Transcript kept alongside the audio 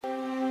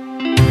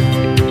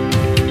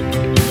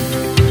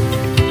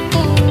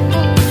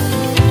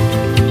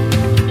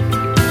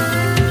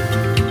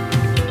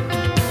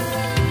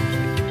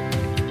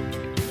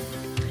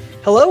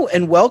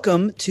and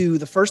welcome to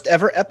the first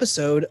ever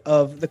episode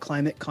of The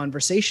Climate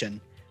Conversation,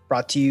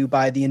 brought to you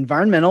by the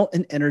Environmental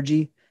and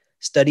Energy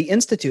Study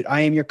Institute. I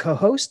am your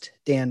co-host,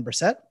 Dan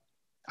Brissett.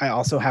 I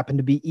also happen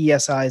to be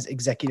ESI's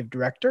Executive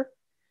Director.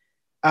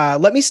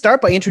 Let me start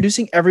by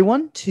introducing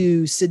everyone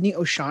to Sydney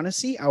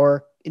O'Shaughnessy,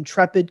 our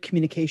intrepid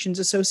communications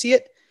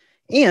associate,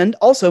 and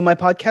also my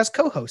podcast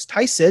co-host.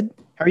 Hi, Sid.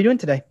 How are you doing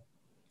today?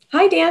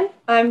 Hi, Dan.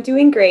 I'm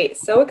doing great.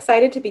 So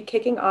excited to be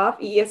kicking off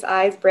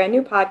ESI's brand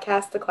new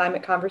podcast, The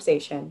Climate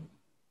Conversation.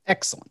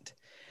 Excellent.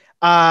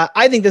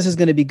 I think this is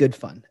going to be good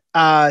fun.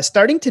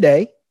 Starting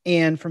today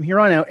and from here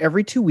on out,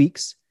 every 2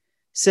 weeks,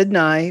 Sid and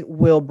I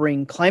will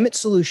bring climate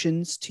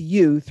solutions to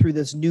you through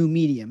this new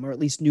medium, or at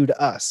least new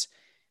to us.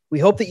 We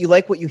hope that you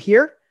like what you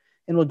hear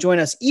and will join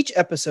us each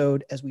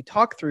episode as we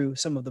talk through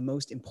some of the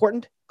most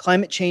important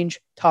climate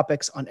change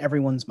topics on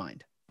everyone's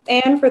mind.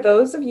 And for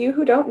those of you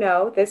who don't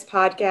know, this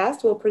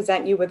podcast will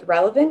present you with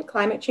relevant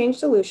climate change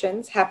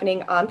solutions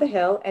happening on the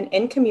Hill and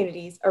in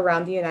communities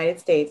around the United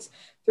States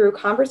through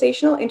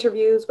conversational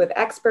interviews with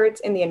experts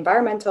in the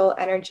environmental,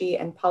 energy,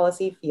 and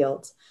policy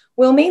fields.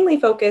 We'll mainly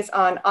focus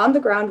on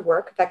on-the-ground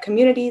work that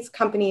communities,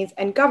 companies,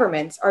 and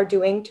governments are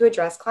doing to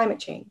address climate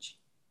change.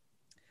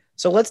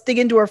 So let's dig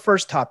into our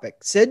first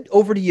topic. Sid,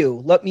 over to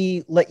you.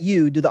 Let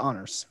you do the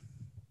honors.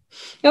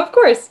 Of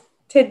course.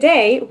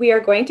 Today, we are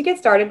going to get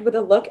started with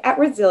a look at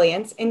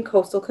resilience in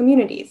coastal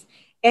communities.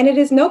 And it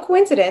is no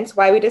coincidence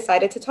why we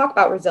decided to talk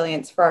about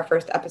resilience for our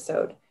first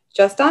episode.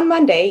 Just on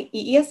Monday,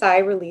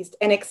 EESI released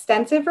an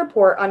extensive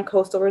report on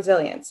coastal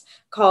resilience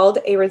called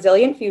A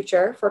Resilient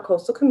Future for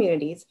Coastal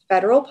Communities,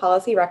 Federal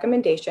Policy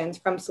Recommendations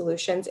from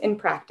Solutions in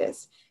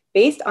Practice,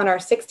 based on our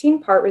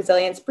 16-part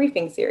resilience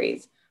briefing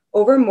series.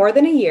 Over more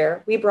than a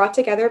year, we brought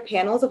together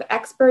panels of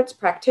experts,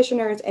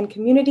 practitioners, and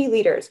community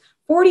leaders,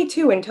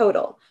 42 in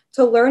total,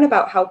 to learn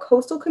about how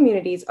coastal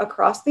communities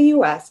across the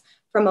U.S.,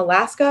 from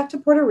Alaska to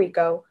Puerto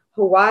Rico,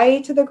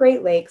 Hawaii to the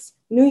Great Lakes,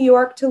 New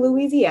York to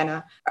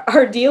Louisiana,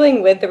 are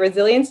dealing with the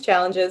resilience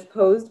challenges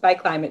posed by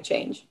climate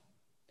change.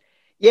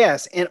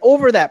 Yes, and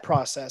over that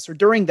process, or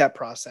during that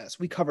process,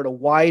 we covered a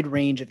wide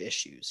range of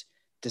issues: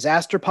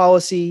 disaster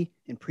policy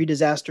and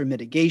pre-disaster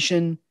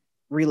mitigation,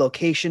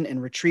 relocation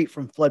and retreat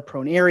from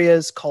flood-prone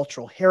areas,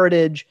 cultural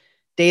heritage,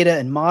 data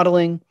and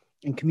modeling,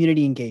 and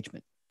community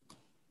engagement.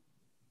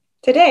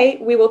 Today,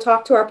 we will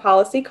talk to our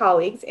policy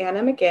colleagues, Anna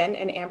McGinn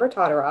and Amber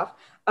Todoroff,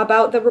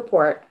 about the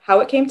report,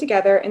 how it came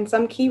together, and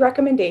some key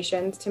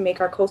recommendations to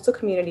make our coastal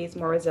communities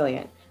more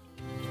resilient.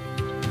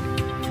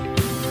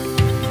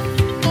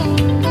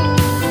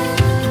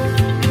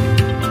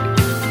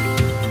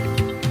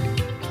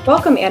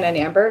 Welcome, Anna and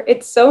Amber.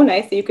 It's so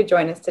nice that you could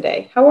join us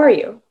today. How are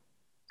you?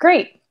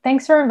 Great.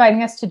 Thanks for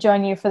inviting us to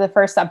join you for the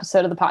first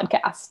episode of the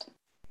podcast.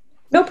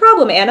 No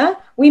problem, Anna.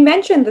 We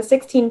mentioned the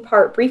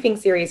 16-part briefing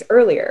series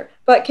earlier,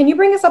 but can you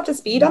bring us up to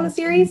speed on the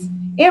series?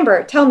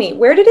 Amber, tell me,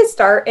 where did it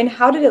start and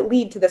how did it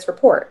lead to this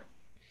report?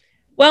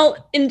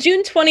 Well, in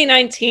June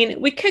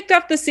 2019, we kicked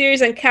off the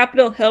series on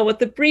Capitol Hill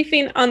with a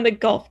briefing on the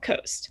Gulf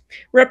Coast.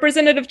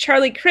 Representative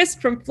Charlie Crist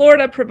from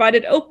Florida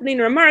provided opening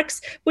remarks,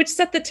 which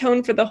set the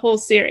tone for the whole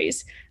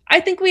series.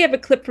 I think we have a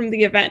clip from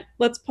the event.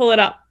 Let's pull it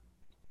up.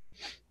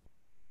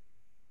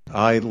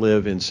 I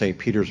live in St.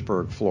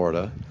 Petersburg,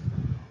 Florida,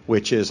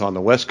 which is on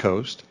the West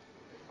Coast,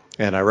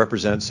 and I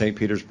represent St.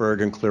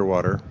 Petersburg and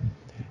Clearwater.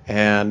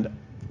 And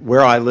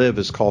where I live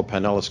is called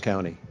Pinellas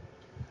County.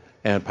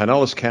 And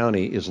Pinellas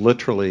County is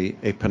literally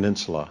a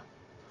peninsula.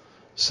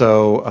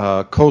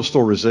 So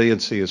coastal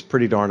resiliency is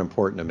pretty darn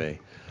important to me.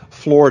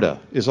 Florida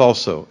is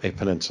also a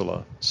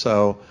peninsula.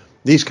 So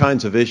these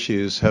kinds of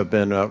issues have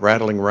been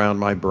rattling around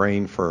my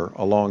brain for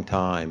a long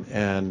time,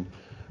 and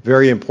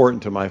very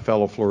important to my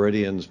fellow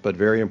Floridians, but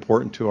very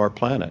important to our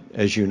planet,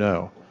 as you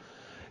know.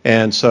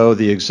 And so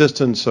the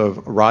existence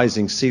of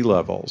rising sea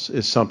levels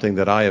is something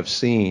that I have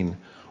seen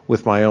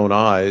with my own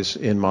eyes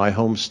in my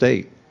home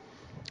state.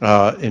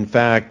 In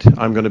fact,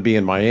 I'm going to be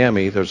in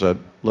Miami. There's a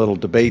little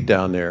debate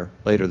down there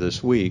later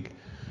this week.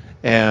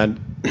 And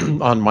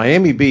on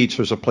Miami Beach,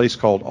 there's a place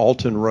called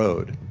Alton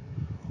Road,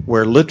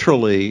 where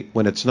literally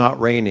when it's not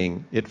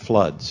raining, it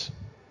floods.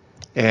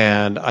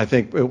 And I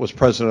think it was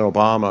President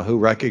Obama who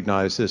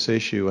recognized this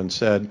issue and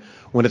said,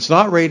 when it's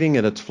not raining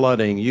and it's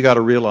flooding, you got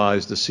to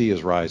realize the sea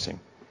is rising.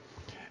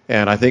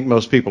 And I think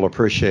most people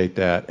appreciate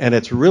that. And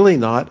it's really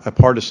not a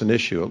partisan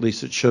issue, at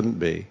least it shouldn't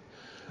be.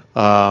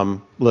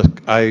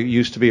 Look, I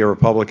used to be a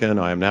Republican.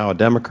 I am now a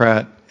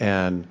Democrat.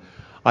 And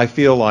I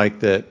feel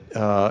like that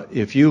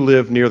if you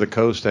live near the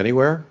coast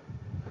anywhere,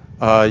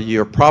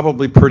 you're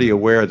probably pretty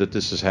aware that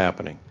this is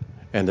happening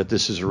and that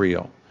this is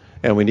real.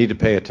 And we need to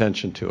pay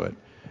attention to it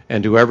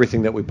and do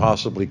everything that we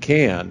possibly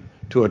can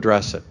to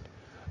address it.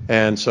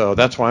 And so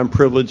that's why I'm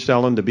privileged,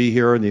 Ellen, to be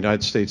here in the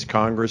United States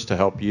Congress to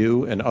help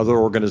you and other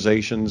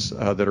organizations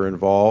that are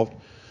involved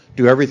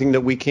do everything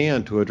that we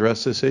can to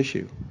address this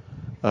issue.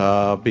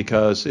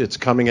 Because it's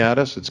coming at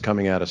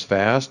us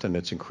fast, and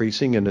it's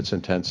increasing in its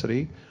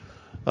intensity.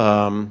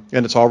 And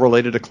it's all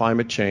related to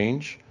climate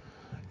change.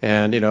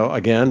 And, you know,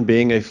 again,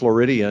 being a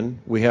Floridian,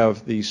 we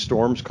have these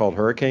storms called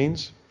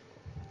hurricanes.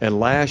 And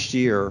last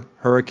year,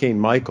 Hurricane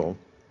Michael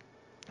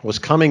was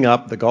coming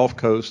up the Gulf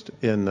Coast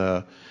in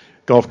the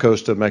Gulf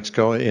Coast of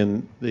Mexico,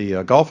 in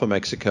the Gulf of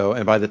Mexico,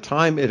 and by the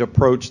time it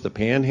approached the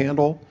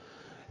Panhandle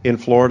in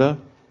Florida,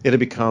 it had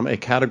become a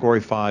Category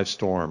 5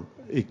 storm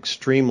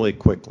extremely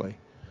quickly.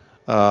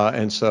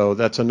 And so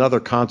that's another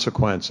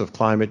consequence of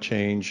climate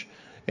change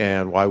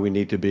and why we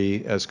need to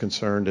be as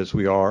concerned as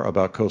we are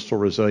about coastal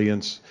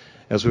resilience,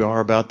 as we are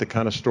about the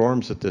kind of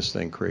storms that this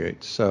thing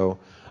creates. So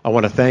I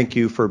want to thank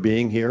you for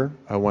being here.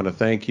 I want to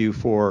thank you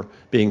for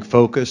being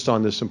focused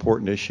on this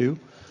important issue.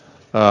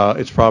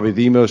 It's probably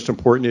the most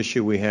important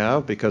issue we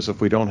have, because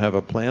if we don't have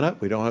a planet,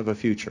 we don't have a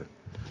future.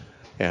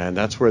 And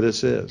that's where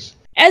this is.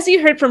 As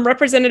you heard from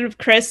Representative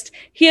Christ,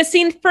 he has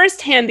seen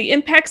firsthand the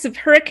impacts of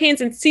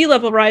hurricanes and sea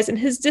level rise in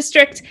his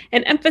district,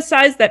 and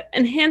emphasized that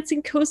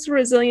enhancing coastal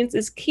resilience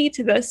is key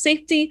to the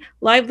safety,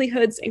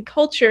 livelihoods, and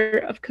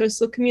culture of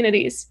coastal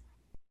communities.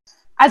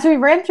 As we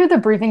ran through the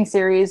briefing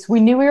series,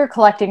 we knew we were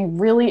collecting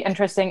really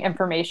interesting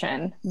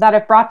information that,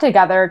 if brought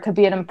together, could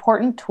be an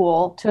important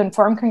tool to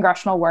inform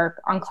congressional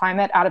work on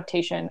climate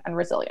adaptation and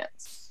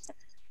resilience.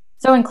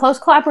 So in close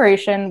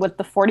collaboration with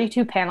the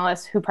 42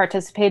 panelists who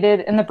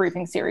participated in the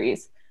briefing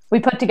series, we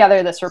put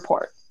together this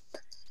report.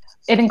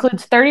 It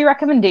includes 30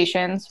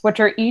 recommendations, which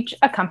are each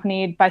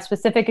accompanied by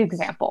specific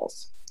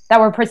examples that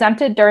were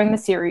presented during the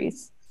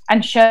series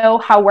and show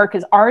how work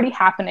is already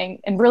happening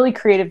in really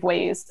creative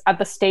ways at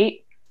the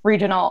state,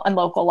 regional, and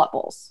local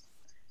levels.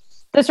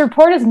 This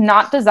report is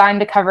not designed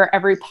to cover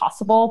every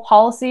possible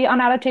policy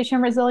on adaptation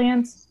and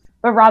resilience,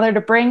 but rather to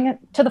bring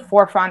to the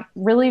forefront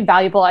really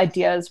valuable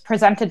ideas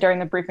presented during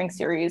the briefing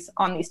series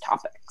on these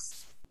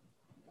topics.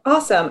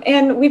 Awesome.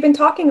 And we've been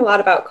talking a lot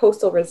about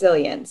coastal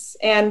resilience,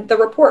 and the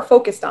report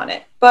focused on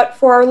it. But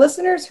for our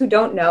listeners who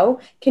don't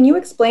know, can you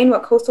explain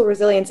what coastal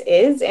resilience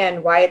is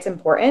and why it's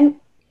important?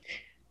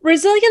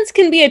 Resilience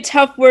can be a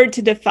tough word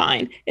to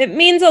define. It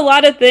means a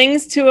lot of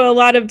things to a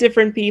lot of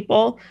different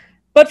people.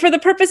 But for the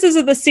purposes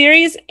of the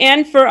series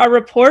and for our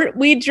report,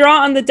 we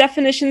draw on the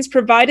definitions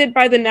provided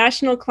by the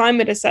National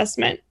Climate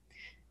Assessment.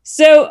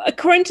 So,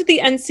 according to the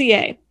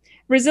NCA,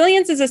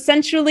 resilience is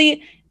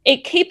essentially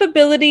a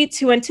capability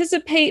to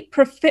anticipate,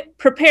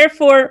 prepare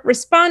for,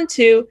 respond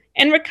to,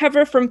 and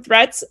recover from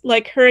threats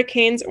like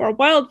hurricanes or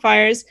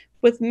wildfires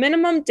with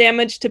minimum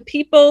damage to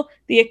people,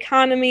 the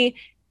economy,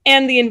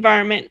 and the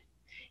environment.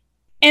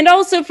 And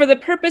also, for the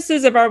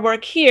purposes of our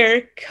work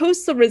here,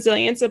 coastal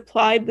resilience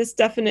applied this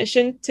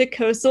definition to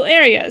coastal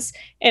areas.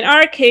 In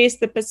our case,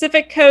 the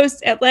Pacific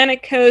Coast,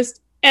 Atlantic Coast,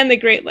 and the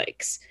Great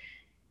Lakes.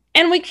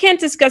 And we can't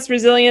discuss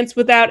resilience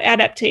without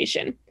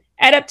adaptation.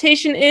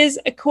 Adaptation is,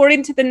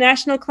 according to the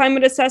National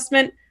Climate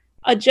Assessment,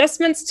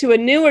 adjustments to a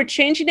new or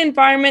changing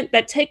environment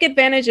that take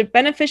advantage of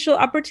beneficial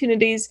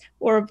opportunities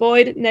or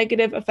avoid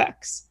negative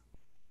effects.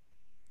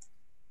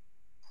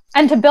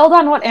 And to build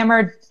on what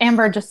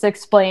Amber just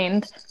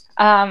explained,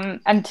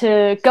 and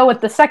to go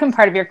with the second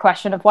part of your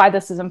question of why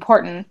this is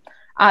important,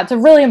 it's a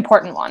really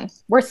important one.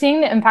 We're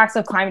seeing the impacts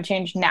of climate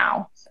change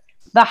now.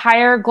 The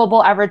higher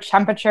global average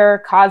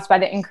temperature caused by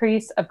the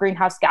increase of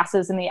greenhouse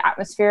gases in the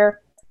atmosphere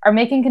are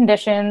making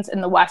conditions in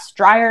the West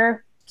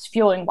drier,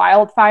 fueling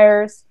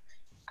wildfires,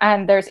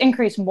 and there's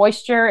increased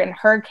moisture in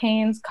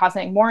hurricanes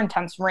causing more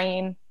intense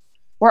rain.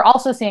 We're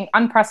also seeing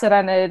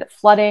unprecedented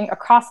flooding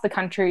across the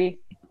country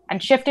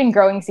and shifting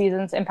growing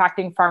seasons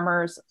impacting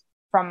farmers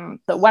from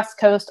the West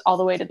Coast all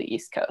the way to the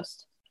East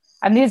Coast.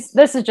 And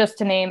this is just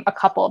to name a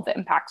couple of the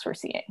impacts we're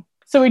seeing.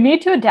 So we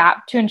need to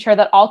adapt to ensure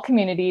that all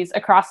communities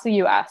across the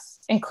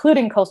US,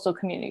 including coastal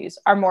communities,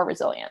 are more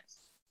resilient.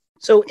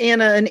 So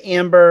Anna and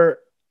Amber,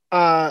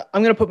 I'm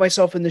going to put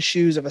myself in the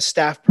shoes of a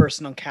staff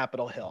person on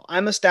Capitol Hill.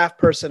 I'm a staff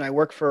person. I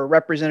work for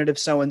Representative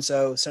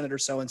so-and-so, Senator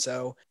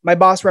so-and-so. My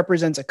boss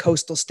represents a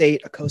coastal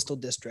state, a coastal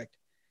district.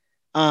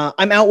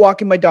 I'm out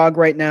walking my dog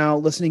right now,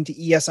 listening to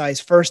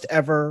ESI's first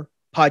ever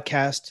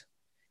podcast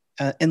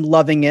and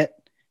loving it.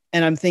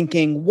 And I'm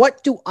thinking,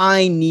 what do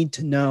I need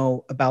to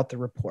know about the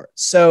report?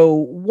 So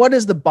what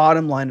is the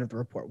bottom line of the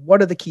report?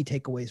 What are the key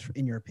takeaways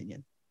in your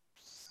opinion?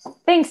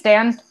 Thanks,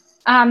 Dan.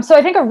 So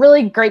I think a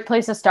really great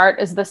place to start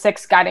is the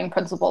 6 guiding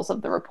principles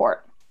of the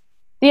report.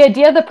 The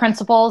idea of the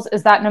principles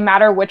is that no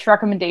matter which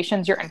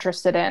recommendations you're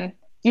interested in,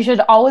 you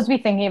should always be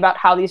thinking about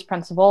how these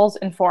principles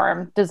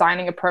inform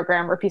designing a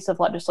program or piece of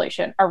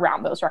legislation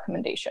around those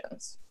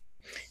recommendations.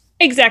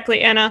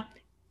 Exactly, Anna.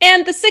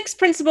 And the 6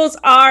 principles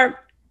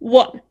are: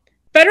 1.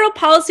 Federal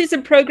policies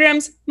and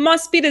programs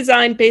must be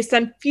designed based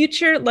on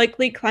future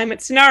likely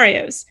climate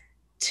scenarios.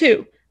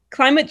 2.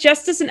 Climate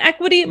justice and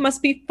equity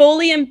must be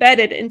fully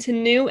embedded into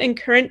new and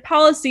current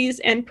policies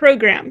and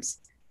programs.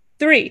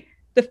 3.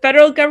 The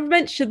federal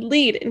government should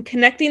lead in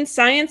connecting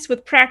science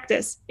with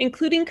practice,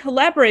 including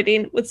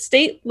collaborating with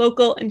state,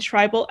 local, and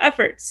tribal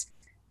efforts.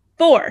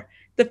 4.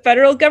 The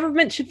federal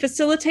government should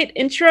facilitate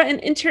intra-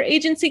 and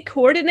interagency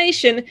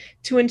coordination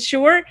to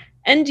ensure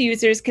end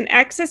users can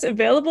access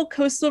available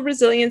coastal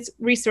resilience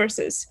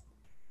resources.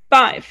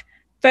 5.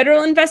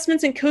 Federal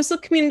investments in coastal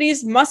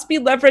communities must be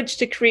leveraged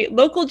to create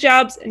local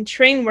jobs and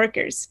train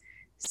workers.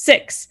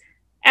 6.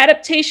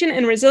 Adaptation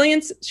and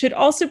resilience should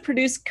also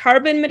produce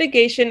carbon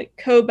mitigation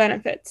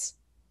co-benefits.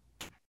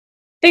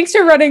 Thanks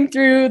for running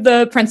through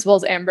the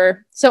principles,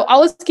 Amber. So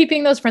always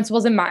keeping those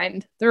principles in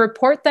mind, the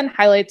report then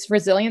highlights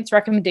resilience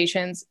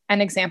recommendations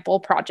and example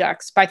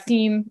projects by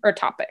theme or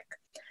topic.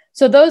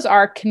 So those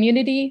are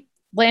community,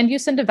 land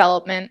use and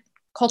development,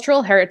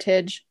 cultural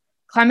heritage,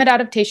 climate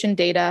adaptation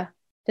data,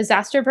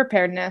 disaster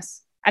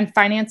preparedness, and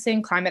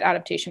financing climate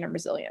adaptation and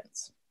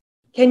resilience.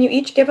 Can you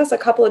each give us a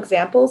couple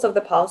examples of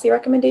the policy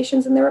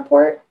recommendations in the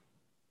report?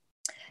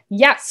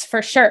 Yes,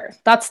 for sure.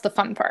 That's the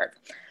fun part.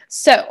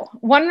 So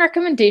one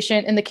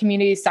recommendation in the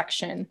community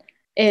section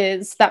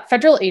is that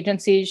federal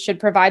agencies should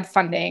provide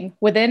funding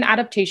within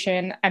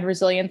adaptation and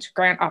resilience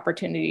grant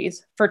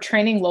opportunities for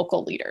training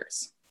local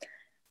leaders.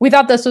 We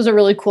thought this was a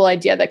really cool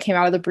idea that came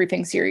out of the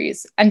briefing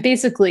series. And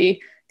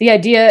basically, the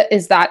idea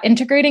is that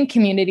integrating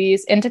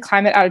communities into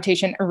climate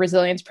adaptation and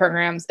resilience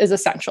programs is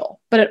essential,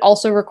 but it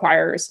also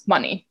requires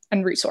money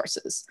and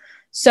resources.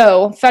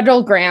 So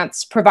federal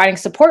grants providing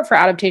support for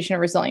adaptation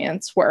and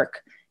resilience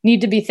work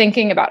need to be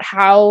thinking about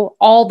how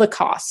all the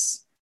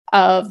costs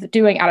of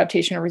doing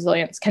adaptation and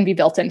resilience can be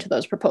built into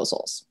those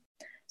proposals.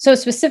 So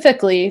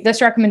specifically,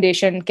 this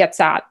recommendation gets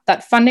at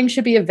that funding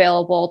should be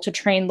available to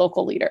train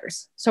local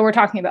leaders. So we're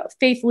talking about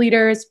faith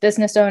leaders,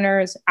 business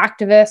owners,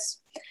 activists,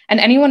 and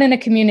anyone in a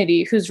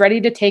community who's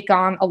ready to take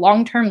on a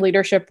long-term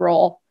leadership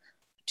role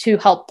to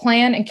help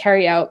plan and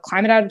carry out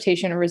climate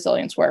adaptation and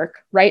resilience work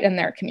right in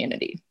their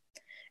community.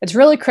 It's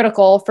really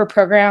critical for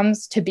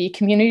programs to be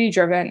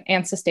community-driven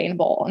and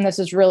sustainable, and this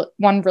is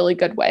one really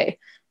good way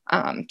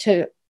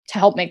to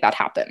help make that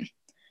happen.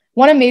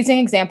 One amazing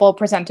example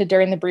presented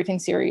during the briefing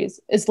series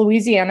is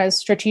Louisiana's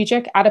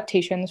Strategic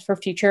Adaptations for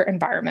Future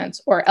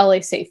Environments, or LA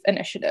SAFE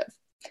initiative.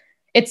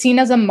 It's seen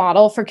as a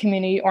model for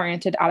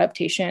community-oriented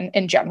adaptation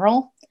in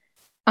general,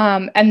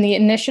 and the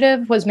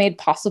initiative was made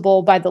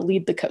possible by the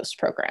Lead the Coast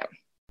program.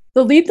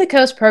 The Lead the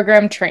Coast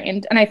program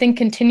trained, and I think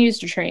continues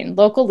to train,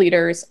 local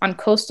leaders on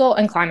coastal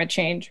and climate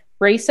change,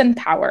 race and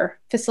power,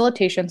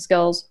 facilitation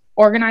skills,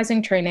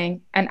 organizing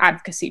training, and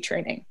advocacy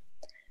training.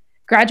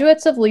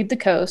 Graduates of Lead the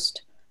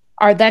Coast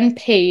are then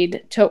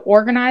paid to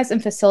organize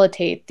and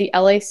facilitate the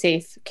LA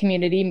SAFE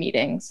community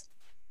meetings,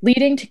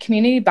 leading to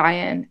community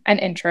buy-in and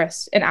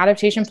interest in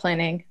adaptation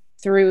planning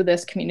through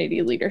this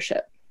community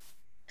leadership.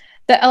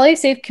 The LA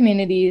SAFE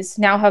communities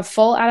now have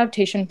full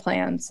adaptation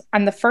plans,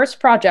 and the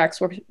first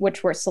projects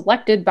which were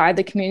selected by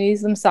the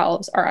communities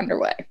themselves are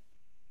underway.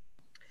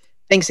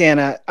 Thanks,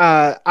 Anna.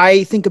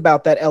 I think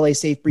about that LA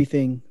SAFE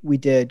briefing we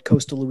did,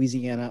 Coastal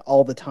Louisiana,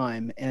 all the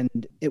time, and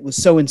it was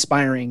so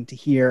inspiring to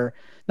hear,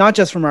 not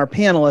just from our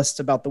panelists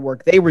about the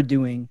work they were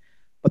doing,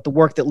 but the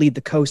work that Lead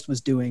the Coast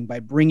was doing by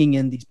bringing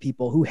in these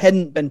people who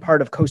hadn't been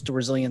part of coastal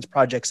resilience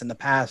projects in the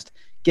past,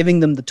 giving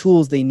them the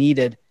tools they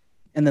needed,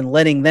 and then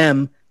letting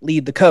them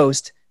lead the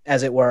coast,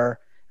 as it were,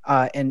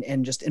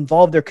 and just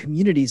involve their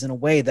communities in a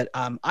way that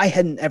I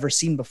hadn't ever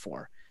seen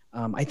before.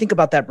 I think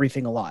about that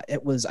briefing a lot.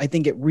 I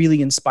think it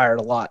really inspired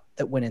a lot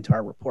that went into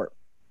our report.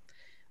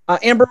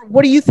 Amber,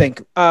 what do you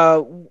think?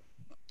 Can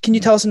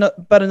you tell us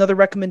about another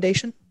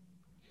recommendation?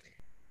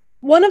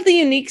 One of the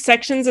unique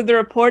sections of the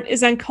report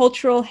is on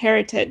cultural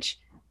heritage.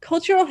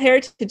 Cultural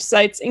heritage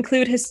sites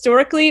include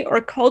historically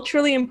or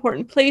culturally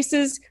important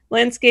places,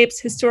 landscapes,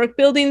 historic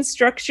buildings,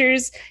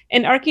 structures,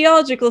 and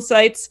archaeological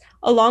sites,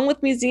 along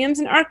with museums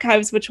and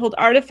archives which hold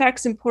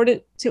artifacts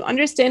important to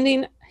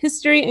understanding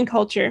history and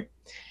culture.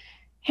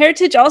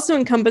 Heritage also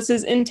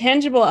encompasses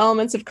intangible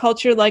elements of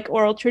culture like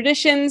oral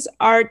traditions,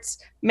 arts,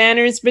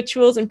 manners,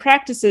 rituals, and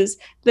practices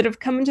that have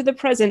come into the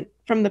present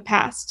from the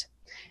past.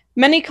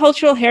 Many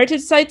cultural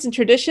heritage sites and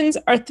traditions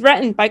are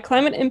threatened by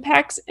climate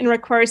impacts and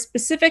require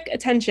specific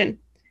attention.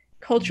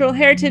 Cultural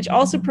heritage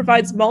also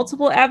provides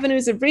multiple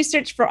avenues of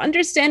research for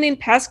understanding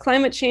past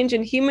climate change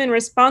and human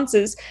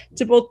responses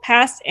to both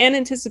past and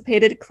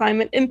anticipated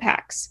climate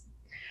impacts.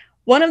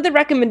 One of the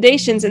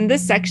recommendations in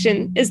this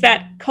section is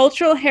that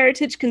cultural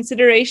heritage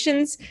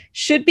considerations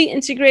should be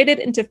integrated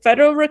into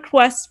federal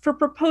requests for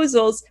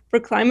proposals for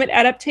climate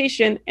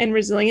adaptation and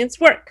resilience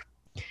work.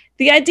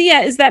 The idea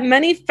is that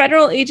many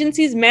federal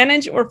agencies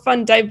manage or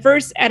fund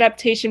diverse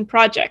adaptation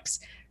projects.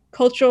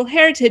 Cultural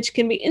heritage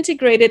can be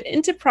integrated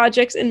into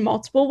projects in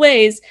multiple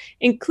ways,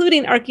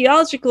 including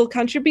archaeological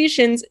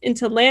contributions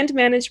into land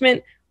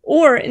management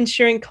or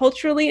ensuring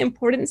culturally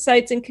important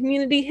sites and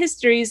community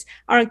histories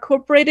are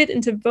incorporated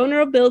into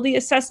vulnerability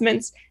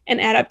assessments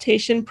and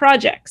adaptation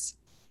projects.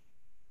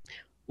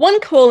 One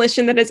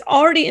coalition that is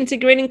already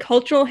integrating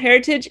cultural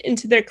heritage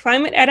into their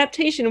climate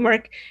adaptation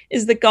work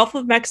is the Gulf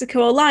of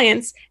Mexico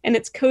Alliance and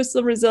its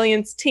coastal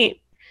resilience team.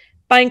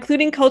 By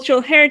including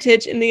cultural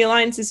heritage in the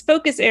alliance's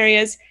focus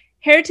areas,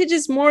 heritage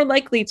is more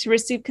likely to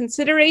receive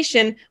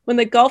consideration when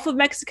the Gulf of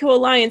Mexico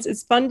Alliance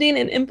is funding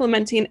and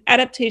implementing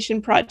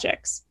adaptation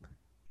projects.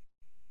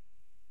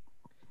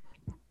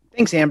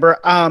 Thanks, Amber.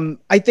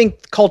 I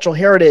think cultural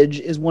heritage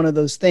is one of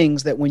those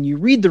things that when you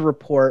read the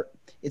report,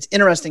 it's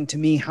interesting to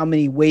me how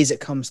many ways it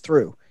comes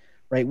through,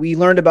 right? We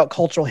learned about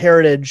cultural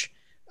heritage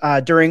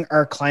during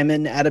our climate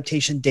and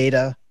adaptation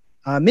data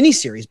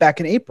mini-series back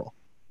in April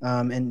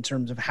in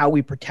terms of how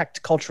we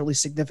protect culturally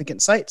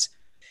significant sites.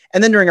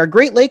 And then during our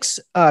Great Lakes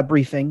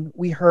briefing,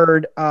 we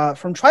heard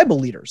from tribal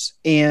leaders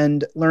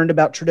and learned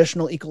about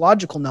traditional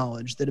ecological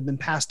knowledge that have been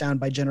passed down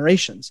by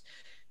generations.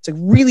 It's a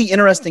really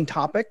interesting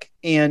topic,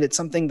 and it's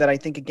something that I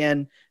think,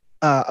 again,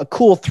 a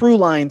cool through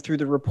line through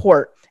the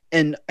report.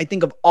 And I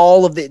think of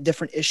all of the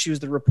different issues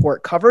the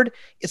report covered,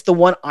 it's the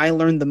one I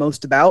learned the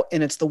most about,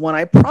 and it's the one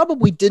I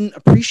probably didn't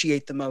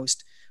appreciate the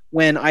most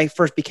when I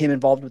first became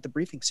involved with the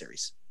briefing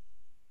series.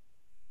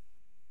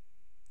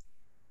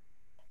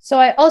 So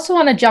I also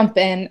want to jump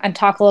in and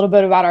talk a little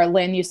bit about our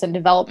land use and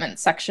development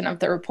section of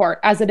the report,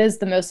 as it is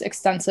the most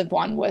extensive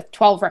one with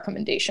 12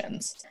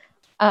 recommendations.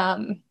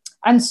 And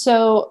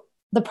so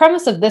the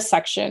premise of this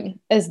section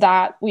is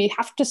that we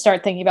have to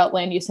start thinking about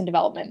land use and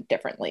development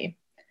differently.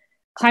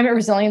 Climate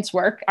resilience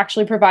work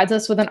actually provides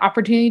us with an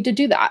opportunity to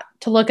do that,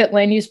 to look at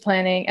land use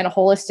planning in a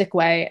holistic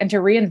way and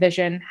to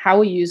re-envision how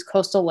we use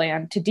coastal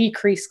land to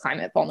decrease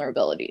climate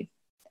vulnerability.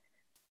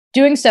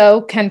 Doing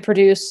so can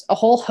produce a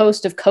whole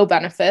host of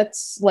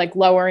co-benefits, like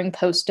lowering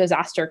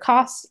post-disaster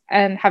costs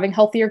and having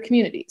healthier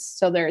communities.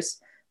 So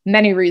there's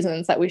many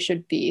reasons that we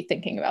should be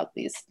thinking about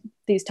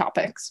these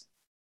topics.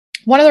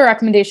 One of the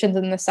recommendations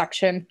in this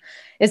section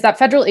is that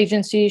federal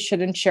agencies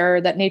should ensure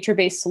that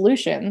nature-based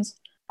solutions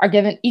are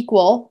given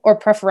equal or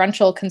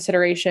preferential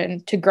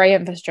consideration to gray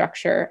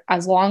infrastructure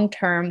as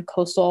long-term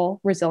coastal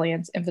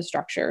resilience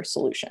infrastructure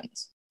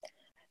solutions.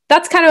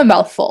 That's kind of a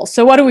mouthful.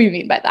 So what do we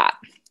mean by that?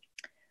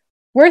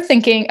 We're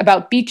thinking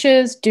about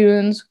beaches,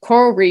 dunes,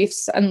 coral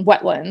reefs, and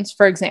wetlands,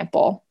 for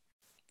example,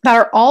 that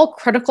are all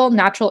critical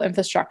natural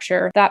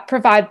infrastructure that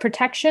provide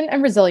protection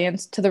and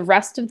resilience to the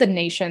rest of the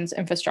nation's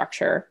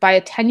infrastructure by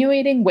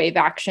attenuating wave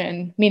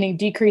action, meaning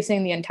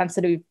decreasing the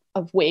intensity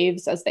of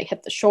waves as they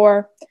hit the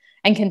shore,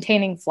 and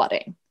containing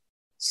flooding.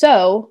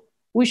 So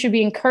we should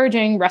be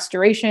encouraging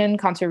restoration,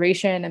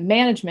 conservation, and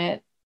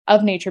management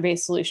of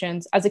nature-based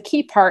solutions as a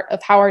key part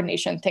of how our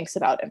nation thinks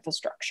about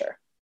infrastructure.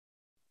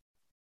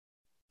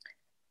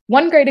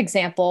 One great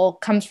example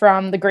comes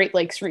from the Great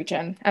Lakes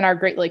region and our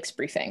Great Lakes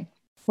briefing,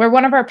 where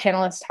one of our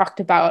panelists talked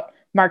about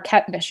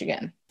Marquette,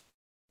 Michigan,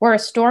 where a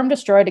storm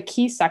destroyed a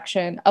key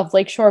section of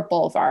Lakeshore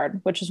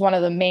Boulevard, which is one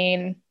of the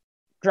main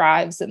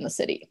drives in the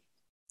city.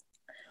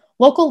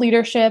 Local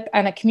leadership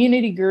and a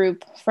community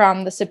group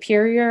from the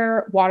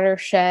Superior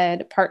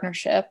Watershed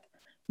Partnership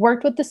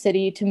worked with the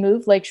city to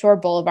move Lakeshore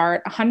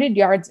Boulevard 100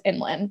 yards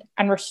inland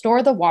and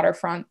restore the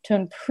waterfront to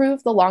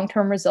improve the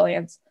long-term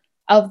resilience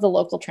of the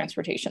local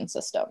transportation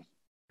system.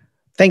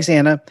 Thanks,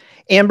 Anna.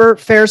 Amber,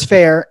 fair's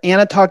fair.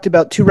 Anna talked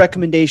about 2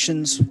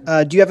 recommendations.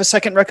 Do you have a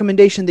second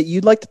recommendation that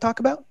you'd like to talk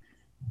about?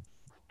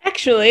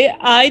 Actually,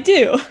 I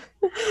do.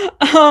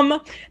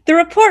 The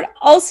report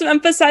also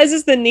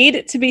emphasizes the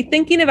need to be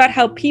thinking about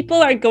how people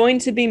are going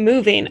to be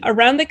moving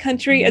around the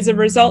country as a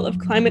result of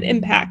climate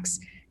impacts.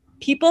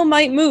 People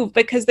might move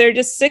because they're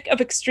just sick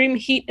of extreme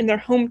heat in their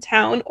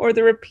hometown or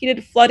the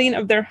repeated flooding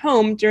of their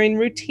home during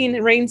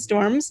routine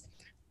rainstorms.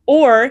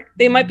 Or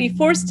they might be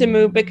forced to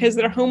move because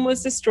their home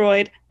was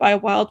destroyed by a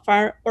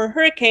wildfire or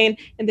hurricane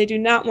and they do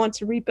not want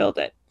to rebuild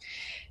it.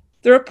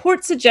 The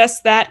report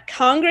suggests that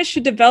Congress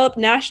should develop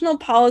national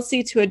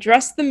policy to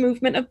address the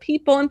movement of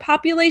people and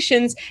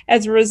populations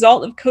as a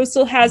result of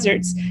coastal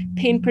hazards,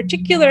 paying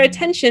particular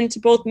attention to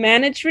both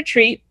managed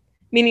retreat,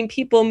 meaning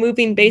people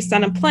moving based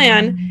on a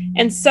plan,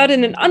 and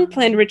sudden and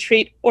unplanned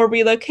retreat or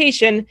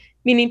relocation,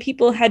 meaning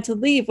people had to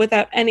leave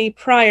without any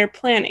prior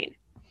planning.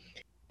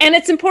 And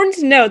it's important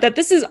to note that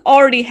this is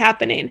already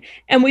happening,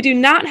 and we do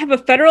not have a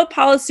federal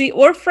policy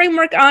or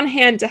framework on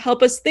hand to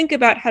help us think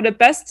about how to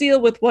best deal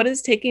with what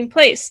is taking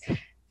place.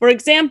 For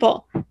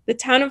example, the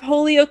town of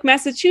Holyoke,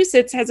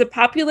 Massachusetts has a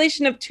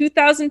population of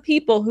 2,000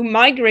 people who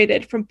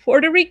migrated from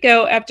Puerto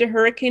Rico after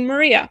Hurricane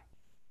Maria.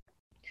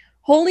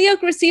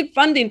 Holyoke received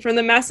funding from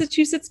the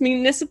Massachusetts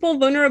Municipal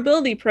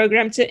Vulnerability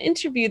Program to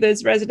interview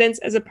those residents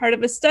as a part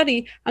of a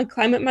study on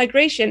climate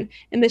migration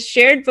and the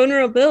shared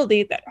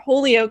vulnerability that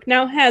Holyoke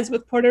now has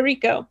with Puerto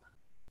Rico.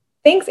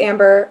 Thanks,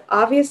 Amber.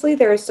 Obviously,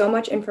 there is so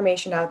much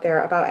information out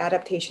there about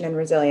adaptation and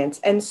resilience,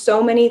 and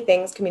so many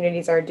things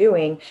communities are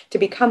doing to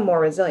become more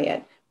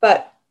resilient.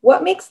 But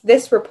what makes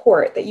this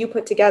report that you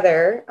put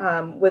together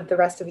with the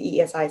rest of the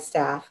EESI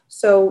staff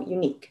so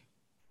unique?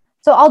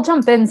 So I'll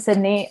jump in,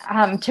 Sydney.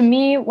 To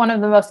me, one of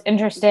the most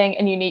interesting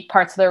and unique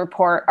parts of the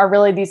report are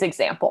really these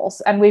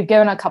examples. And we've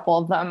given a couple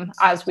of them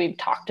as we've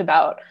talked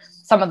about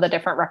some of the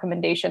different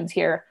recommendations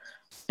here.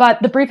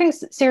 But the briefing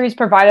series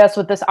provided us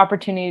with this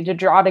opportunity to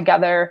draw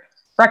together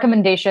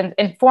recommendations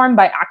informed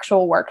by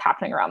actual work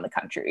happening around the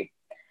country.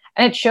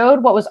 And it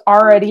showed what was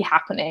already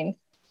happening,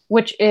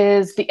 which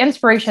is the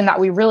inspiration that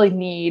we really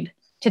need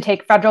to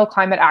take federal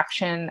climate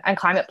action and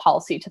climate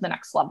policy to the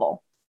next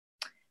level.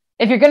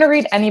 If you're going to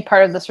read any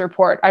part of this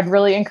report, I'd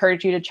really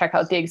encourage you to check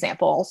out the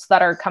examples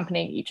that are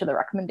accompanying each of the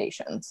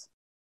recommendations.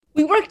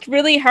 We worked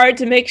really hard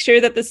to make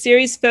sure that the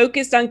series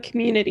focused on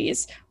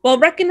communities, while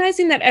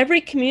recognizing that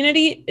every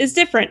community is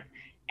different.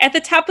 At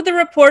the top of the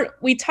report,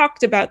 we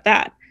talked about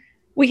that.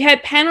 We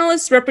had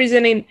panelists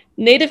representing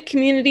Native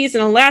communities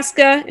in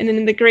Alaska and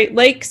in the Great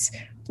Lakes,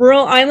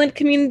 rural island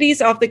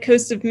communities off the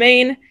coast of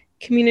Maine,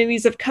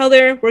 communities of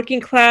color,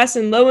 working class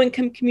and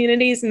low-income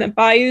communities in the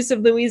bayous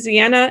of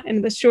Louisiana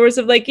and the shores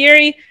of Lake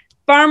Erie,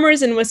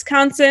 farmers in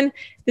Wisconsin,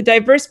 the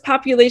diverse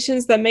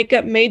populations that make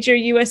up major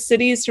U.S.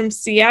 cities from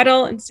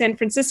Seattle and San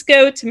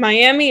Francisco to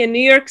Miami and New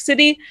York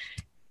City.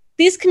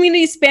 These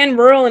communities span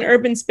rural and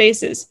urban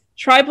spaces,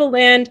 tribal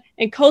land,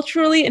 and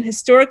culturally and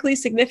historically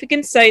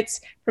significant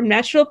sites from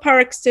natural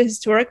parks to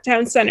historic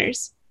town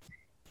centers.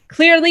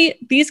 Clearly,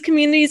 these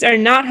communities are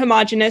not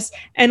homogeneous,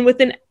 and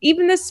within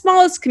even the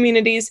smallest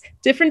communities,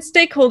 different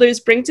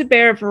stakeholders bring to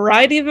bear a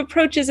variety of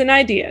approaches and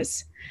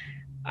ideas.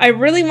 I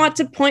really want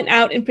to point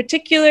out in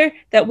particular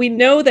that we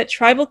know that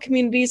tribal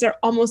communities are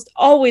almost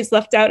always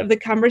left out of the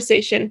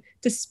conversation,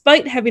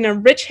 despite having a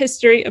rich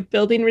history of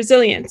building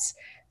resilience.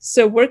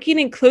 So working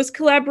in close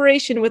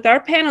collaboration with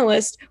our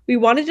panelists, we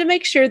wanted to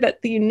make sure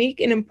that the unique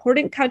and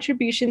important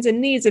contributions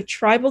and needs of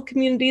tribal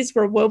communities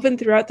were woven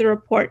throughout the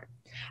report.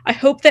 I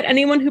hope that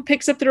anyone who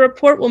picks up the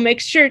report will make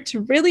sure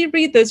to really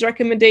read those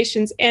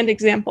recommendations and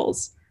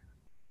examples.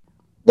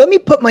 Let me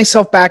put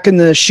myself back in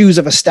the shoes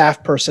of a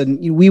staff person.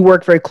 We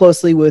work very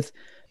closely with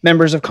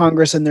members of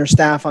Congress and their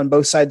staff on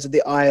both sides of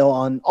the aisle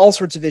on all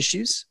sorts of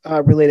issues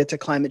related to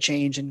climate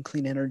change and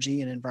clean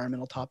energy and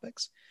environmental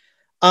topics.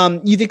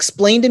 You've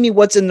explained to me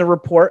what's in the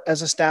report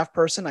as a staff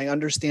person. I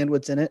understand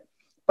what's in it,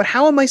 but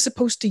how am I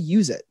supposed to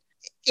use it?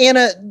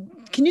 Anna,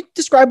 can you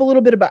describe a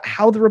little bit about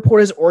how the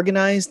report is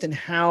organized and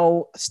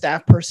how a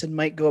staff person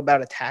might go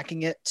about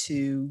attacking it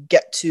to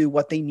get to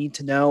what they need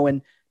to know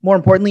and, more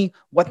importantly,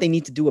 what they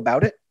need to do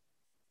about it?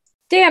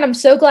 Dan, I'm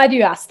so glad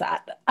you asked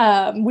that.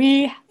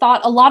 We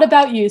thought a lot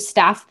about you,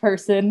 staff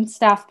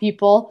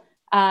people,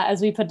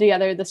 as we put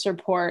together this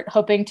report,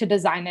 hoping to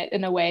design it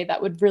in a way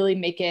that would really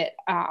make it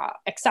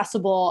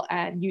accessible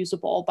and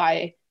usable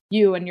by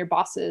you and your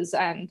bosses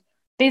and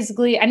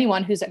basically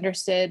anyone who's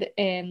interested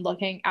in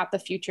looking at the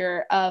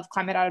future of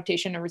climate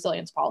adaptation and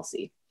resilience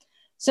policy.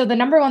 So the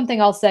number one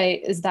thing I'll say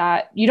is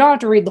that you don't have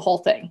to read the whole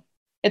thing.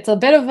 It's a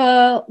bit of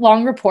a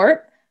long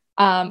report.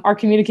 Our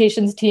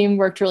communications team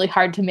worked really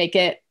hard to make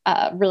it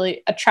a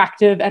really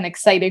attractive and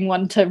exciting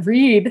one to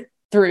read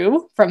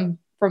through from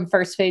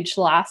first page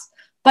to last,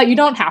 but you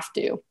don't have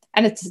to.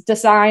 And it's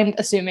designed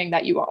assuming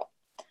that you won't.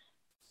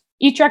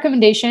 Each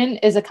recommendation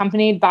is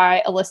accompanied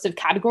by a list of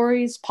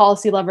categories,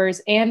 policy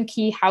levers, and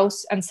key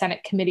House and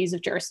Senate committees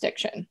of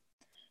jurisdiction.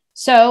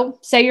 So,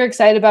 say you're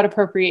excited about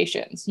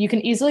appropriations. You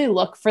can easily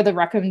look for the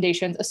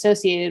recommendations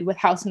associated with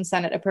House and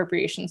Senate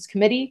Appropriations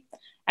Committee,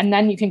 and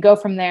then you can go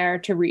from there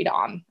to read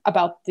on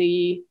about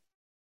the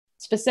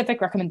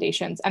specific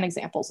recommendations and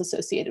examples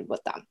associated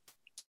with them.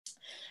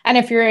 And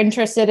if you're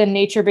interested in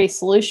nature-based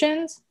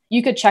solutions,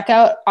 you could check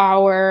out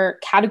our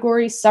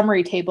category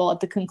summary table at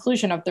the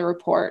conclusion of the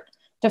report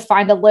to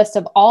find a list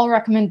of all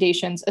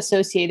recommendations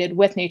associated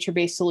with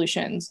nature-based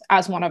solutions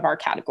as one of our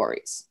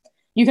categories.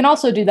 You can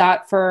also do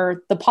that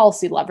for the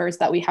policy levers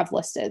that we have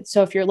listed.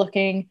 So if you're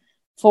looking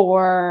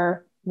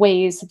for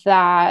ways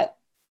that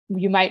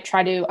you might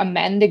try to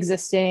amend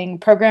existing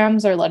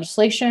programs or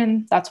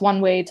legislation, that's one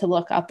way to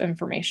look up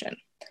information.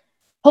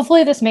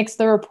 Hopefully this makes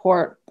the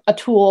report a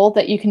tool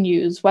that you can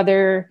use,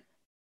 whether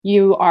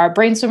you are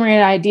brainstorming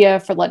an idea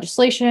for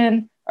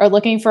legislation or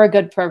looking for a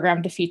good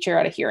program to feature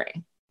at a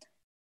hearing.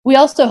 We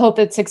also hope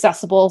it's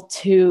accessible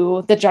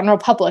to the general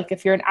public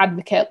if you're an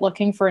advocate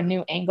looking for a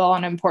new angle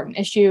on an important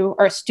issue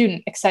or a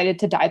student excited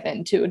to dive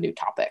into a new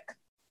topic.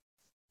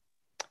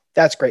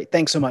 That's great.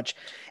 Thanks so much.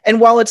 And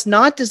while it's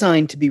not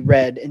designed to be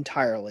read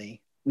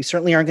entirely, we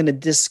certainly aren't going to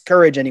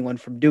discourage anyone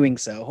from doing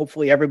so.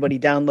 Hopefully everybody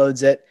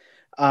downloads it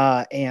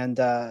and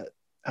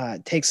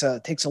takes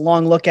a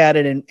long look at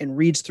it and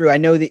reads through. I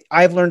know that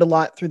I've learned a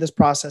lot through this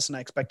process, and I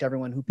expect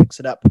everyone who picks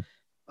it up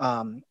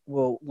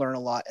will learn a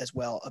lot as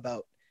well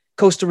about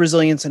coastal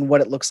resilience and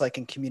what it looks like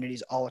in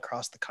communities all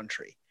across the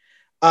country.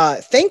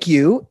 Thank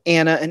you,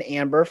 Anna and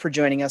Amber, for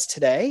joining us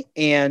today.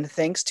 And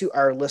thanks to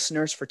our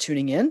listeners for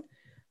tuning in.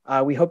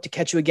 We hope to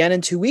catch you again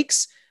in 2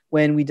 weeks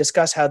when we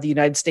discuss how the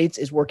United States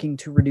is working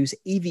to reduce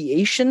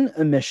aviation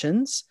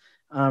emissions.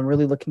 I'm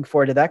really looking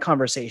forward to that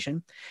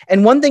conversation.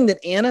 And one thing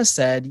that Anna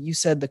said, you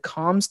said the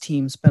comms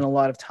team spent a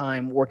lot of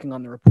time working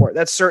on the report.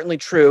 That's certainly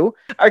true.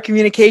 Our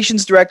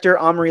communications director,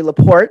 Amory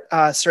Laporte,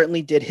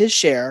 certainly did his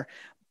share.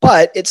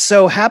 But it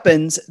so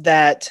happens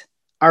that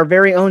our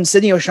very own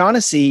Sydney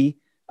O'Shaughnessy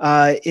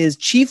is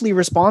chiefly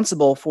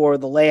responsible for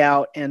the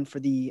layout and for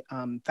the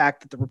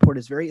fact that the report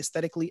is very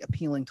aesthetically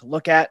appealing to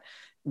look at,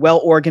 well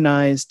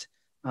organized,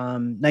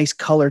 nice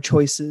color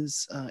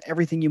choices,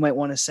 everything you might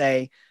want to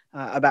say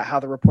about how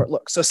the report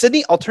looks. So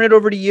Sydney, I'll turn it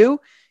over to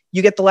you.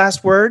 You get the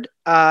last word.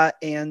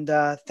 And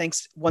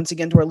thanks once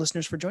again to our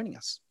listeners for joining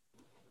us.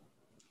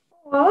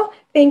 Well,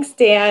 thanks,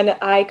 Dan.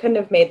 I couldn't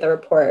have made the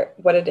report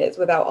what it is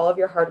without all of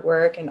your hard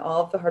work, and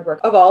all of the hard work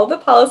of all of the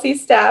policy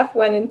staff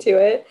went into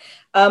it.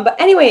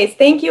 But anyways,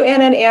 thank you,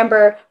 Anna and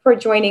Amber, for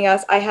joining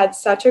us. I had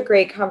such a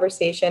great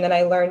conversation and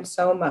I learned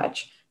so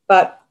much.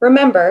 But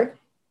remember,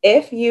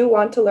 If you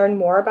want to learn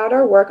more about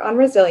our work on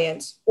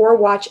resilience or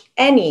watch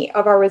any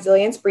of our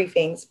resilience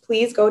briefings,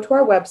 please go to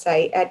our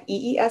website at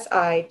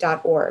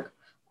eesi.org.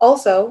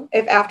 Also,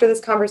 if after this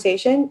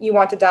conversation you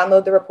want to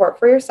download the report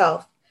for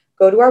yourself,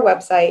 go to our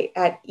website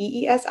at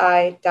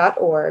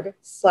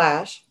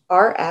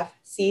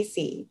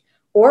eesi.org/RFCC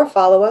or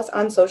follow us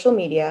on social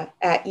media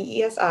at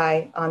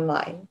EESI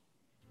Online.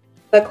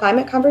 The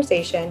Climate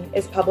Conversation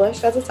is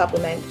published as a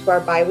supplement to our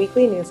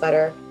bi-weekly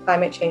newsletter,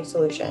 Climate Change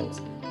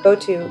Solutions. Go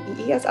to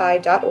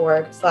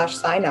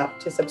eesi.org/sign up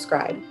to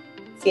subscribe.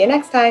 See you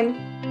next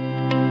time.